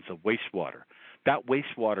gallons of wastewater. That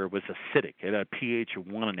wastewater was acidic. It had a pH of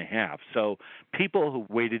 1.5. So people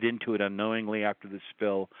who waded into it unknowingly after the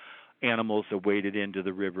spill, animals that waded into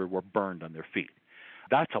the river were burned on their feet.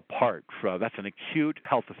 That's an acute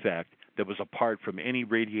health effect that was apart from any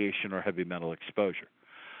radiation or heavy metal exposure.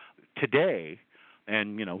 Today,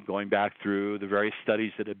 and going back through the various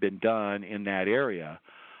studies that have been done in that area,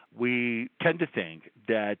 we tend to think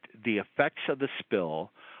that the effects of the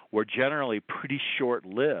spill were generally pretty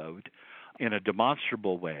short-lived in a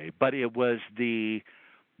demonstrable way, but it was the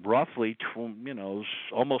roughly,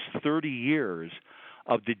 almost 30 years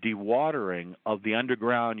of the dewatering of the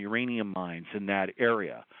underground uranium mines in that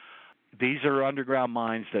area. These are underground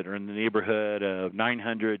mines that are in the neighborhood of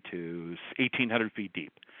 900 to 1,800 feet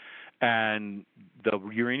deep. And the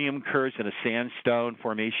uranium occurs in a sandstone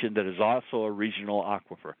formation that is also a regional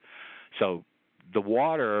aquifer. So the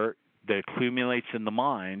water that accumulates in the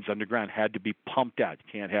mines underground had to be pumped out.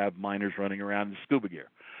 You can't have miners running around in scuba gear.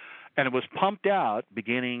 And it was pumped out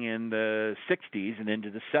beginning in the 60s and into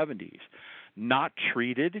the 70s. Not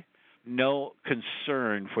treated, no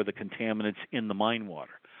concern for the contaminants in the mine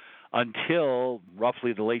water until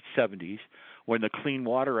roughly the late 70s when the Clean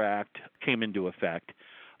Water Act came into effect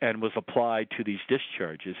and was applied to these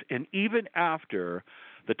discharges. And even after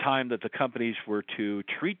the time that the companies were to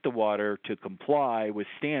treat the water to comply with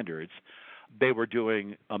standards, they were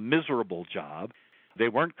doing a miserable job. They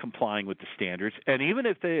weren't complying with the standards. And even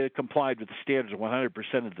if they had complied with the standards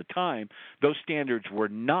 100% of the time, those standards were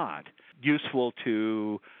not useful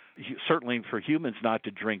to, certainly for humans not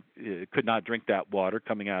to drink, could not drink that water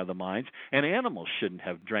coming out of the mines, and animals shouldn't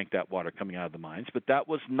have drank that water coming out of the mines. But that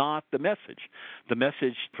was not the message. The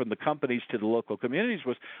message from the companies to the local communities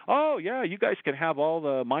was, oh, yeah, you guys can have all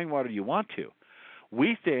the mine water you want to.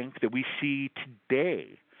 We think that we see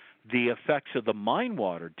today the effects of the mine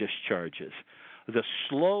water discharges, the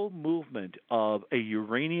slow movement of a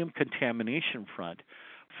uranium contamination front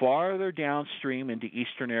farther downstream into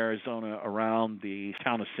eastern Arizona around the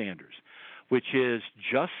town of Sanders, which is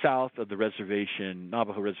just south of the reservation,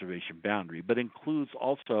 Navajo reservation boundary, but includes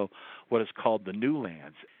also what is called the new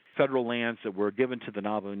lands, federal lands that were given to the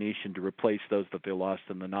Navajo Nation to replace those that they lost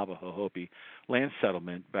in the Navajo Hopi land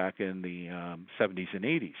settlement back in the 70s and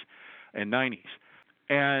 80s and 90s.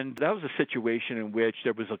 And that was a situation in which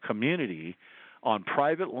there was a community on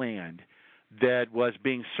private land that was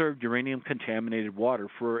being served uranium-contaminated water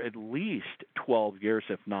for at least 12 years,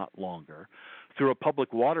 if not longer, through a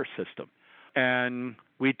public water system. And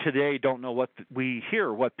we today don't know we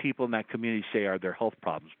hear what people in that community say are their health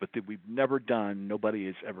problems, but that we've never done, nobody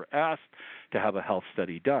has ever asked to have a health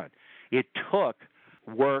study done. It took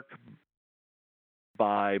work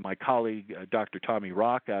by my colleague, Dr. Tommy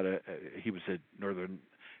Rock, he was at Northern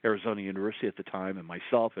Arizona University at the time, and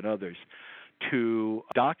myself and others, to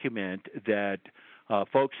document that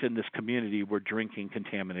folks in this community were drinking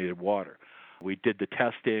contaminated water. We did the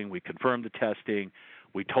testing, we confirmed the testing,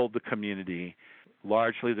 we told the community.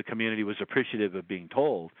 Largely the community was appreciative of being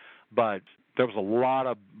told, but there was a lot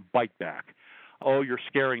of bite back. Oh, you're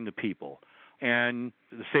scaring the people. And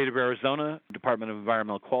the state of Arizona, Department of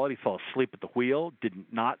Environmental Quality, fell asleep at the wheel, did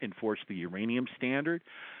not enforce the uranium standard,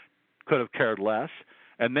 could have cared less.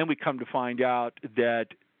 And then we come to find out that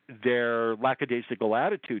their lackadaisical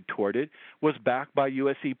attitude toward it was backed by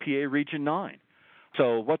U.S. EPA Region 9.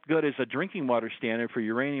 So what good is a drinking water standard for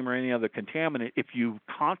uranium or any other contaminant if you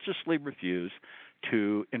consciously refuse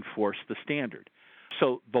to enforce the standard?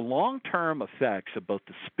 So the long-term effects of both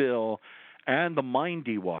the spill and the mine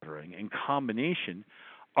dewatering in combination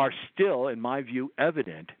are still, in my view,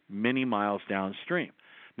 evident many miles downstream.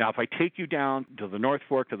 Now, if I take you down to the North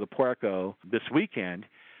Fork of the Puerco this weekend,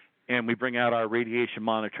 and we bring out our radiation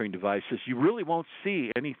monitoring devices, you really won't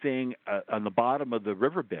see anything on the bottom of the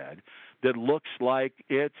riverbed that looks like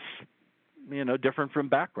it's, different from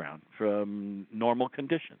background, from normal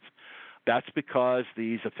conditions. That's because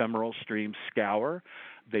these ephemeral streams scour.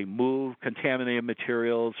 They move contaminated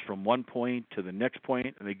materials from one point to the next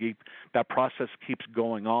point, and that process keeps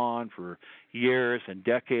going on for years and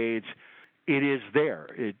decades. It is there.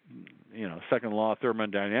 Second law of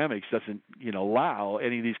thermodynamics doesn't, allow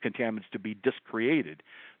any of these contaminants to be discreated.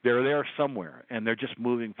 They're there somewhere, and they're just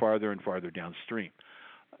moving farther and farther downstream.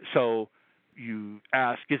 So you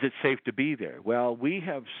ask, is it safe to be there? Well, we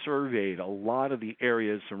have surveyed a lot of the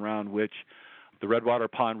areas around which the Redwater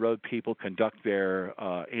Pond Road people conduct their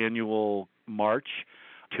annual march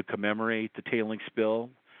to commemorate the tailing spill.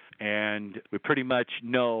 And we pretty much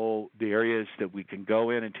know the areas that we can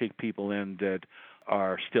go in and take people in that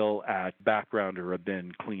are still at background or have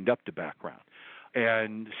been cleaned up to background.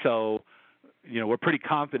 And so, we're pretty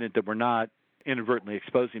confident that we're not inadvertently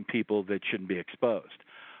exposing people that shouldn't be exposed.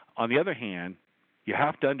 On the other hand, you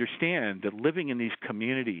have to understand that living in these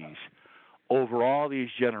communities over all these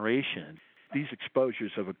generations, these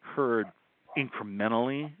exposures have occurred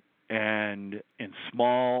incrementally and in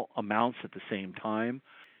small amounts at the same time.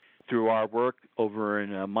 Through our work over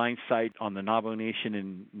in a mine site on the Navajo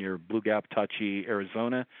Nation near Blue Gap, Tachi,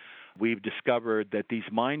 Arizona, we've discovered that these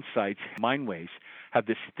mine sites, mine waste, have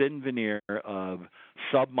this thin veneer of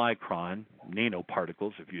submicron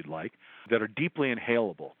nanoparticles, if you'd like, that are deeply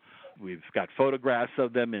inhalable. We've got photographs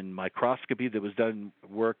of them in microscopy that was done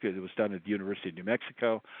at the University of New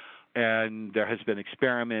Mexico, and there has been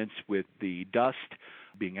experiments with the dust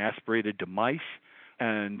being aspirated to mice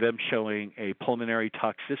and them showing a pulmonary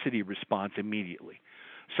toxicity response immediately.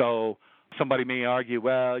 So somebody may argue,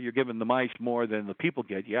 well, you're giving the mice more than the people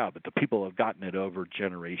get. Yeah, but the people have gotten it over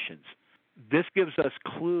generations. This gives us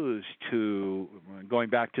clues to, going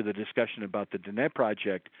back to the discussion about the Dene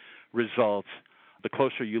Project results, the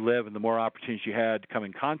closer you live and the more opportunities you had to come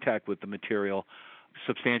in contact with the material,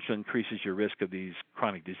 substantially increases your risk of these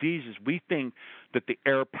chronic diseases. We think that the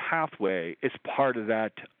air pathway is part of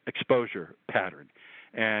that exposure pattern.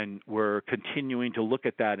 And we're continuing to look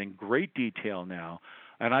at that in great detail now.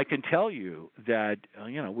 And I can tell you that,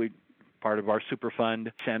 part of our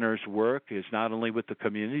Superfund Center's work is not only with the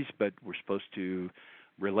communities, but we're supposed to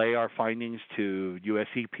relay our findings to U.S.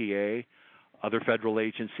 EPA other federal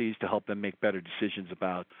agencies to help them make better decisions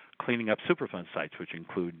about cleaning up Superfund sites, which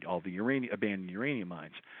include all the abandoned uranium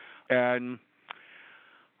mines. And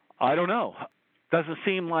I don't know. Doesn't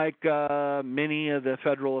seem like many of the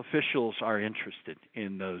federal officials are interested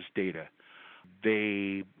in those data.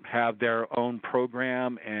 They have their own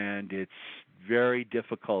program, and it's very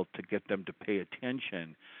difficult to get them to pay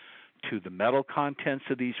attention to the metal contents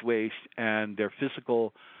of these wastes and their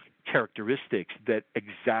physical characteristics that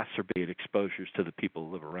exacerbate exposures to the people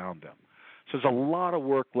who live around them. So there's a lot of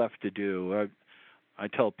work left to do. I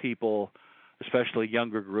tell people, especially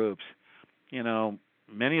younger groups,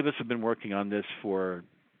 many of us have been working on this for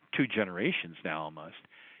 2 generations now almost.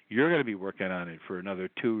 You're going to be working on it for another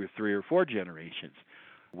 2 or 3 or 4 generations.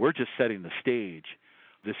 We're just setting the stage.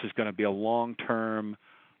 This is going to be a long-term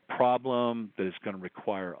problem that is going to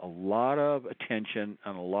require a lot of attention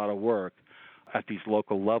and a lot of work at these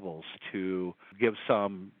local levels to give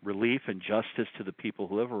some relief and justice to the people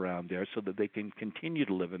who live around there so that they can continue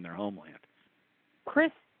to live in their homeland.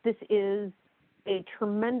 Chris, this is a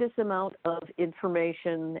tremendous amount of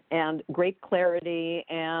information and great clarity,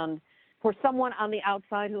 and for someone on the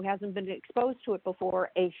outside who hasn't been exposed to it before,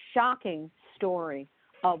 a shocking story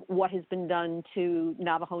of what has been done to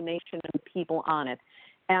Navajo Nation and people on it.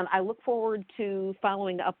 And I look forward to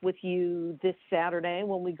following up with you this Saturday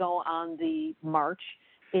when we go on the march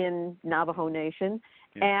in Navajo Nation,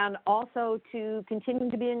 and also to continue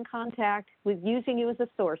to be in contact with using you as a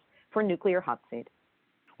source for Nuclear Hot Seat.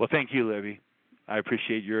 Well, thank you, Libby. I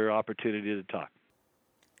appreciate your opportunity to talk.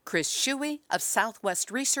 Chris Shuey of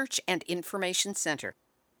Southwest Research and Information Center.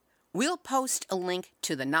 We'll post a link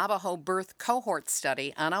to the Navajo Birth Cohort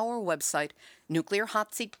Study on our website,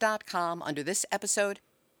 nuclearhotseat.com, under this episode,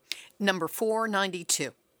 number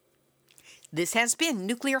 492. This has been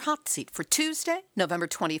Nuclear Hot Seat for Tuesday, November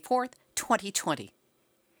 24th, 2020.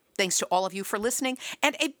 Thanks to all of you for listening,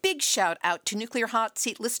 and a big shout out to Nuclear Hot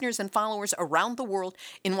Seat listeners and followers around the world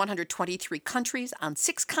in 123 countries on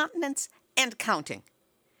 6 continents and counting.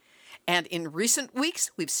 And in recent weeks,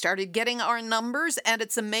 we've started getting our numbers, and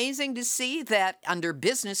it's amazing to see that under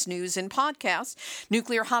business news and podcasts,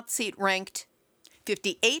 Nuclear Hot Seat ranked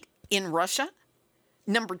 58 in Russia,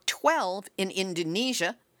 number 12 in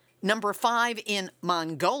Indonesia, number 5 in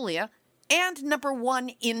Mongolia, and number 1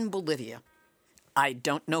 in Bolivia. I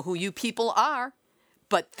don't know who you people are,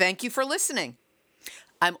 but thank you for listening.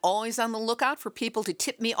 I'm always on the lookout for people to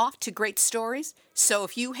tip me off to great stories, so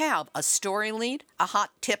if you have a story lead, a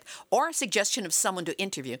hot tip, or a suggestion of someone to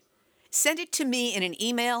interview, send it to me in an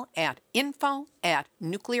email at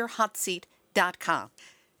info@nuclearhotseat.com.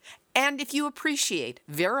 And if you appreciate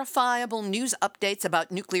verifiable news updates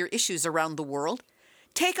about nuclear issues around the world,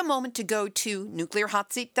 take a moment to go to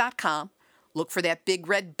nuclearhotseat.com, look for that big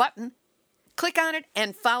red button, click on it,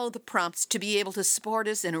 and follow the prompts to be able to support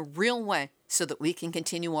us in a real way so that we can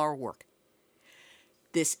continue our work.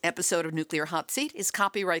 This episode of Nuclear Hot Seat is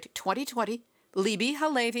copyright 2020, Libby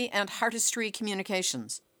Halevi and Heartistry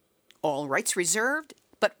Communications. All rights reserved,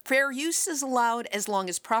 but fair use is allowed as long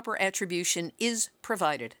as proper attribution is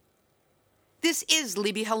provided. This is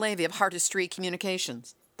Libby Halevi of Heartistry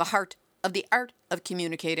Communications, the heart of the art of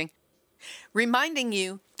communicating, reminding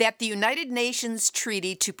you that the United Nations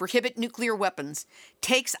Treaty to Prohibit Nuclear Weapons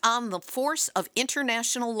takes on the force of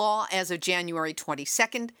international law as of January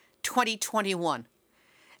 22nd, 2021.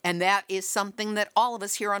 And that is something that all of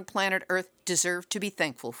us here on planet Earth deserve to be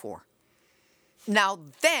thankful for. Now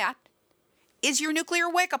that is your nuclear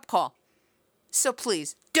wake-up call. So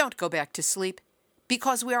please, don't go back to sleep,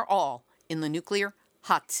 because we are all in the Nuclear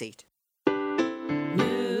Hot Seat.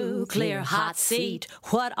 Nuclear Hot Seat.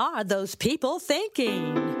 What are those people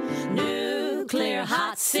thinking? Nuclear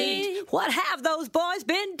Hot Seat. What have those boys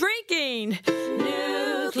been drinking?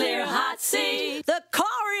 Nuclear Hot Seat. The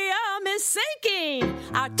corium is sinking.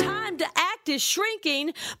 Our time to act is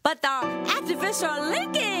shrinking, but our activists are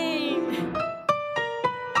linking.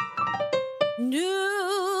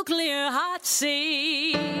 Nuclear Hot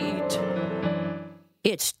Seat.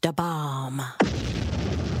 It's the bomb.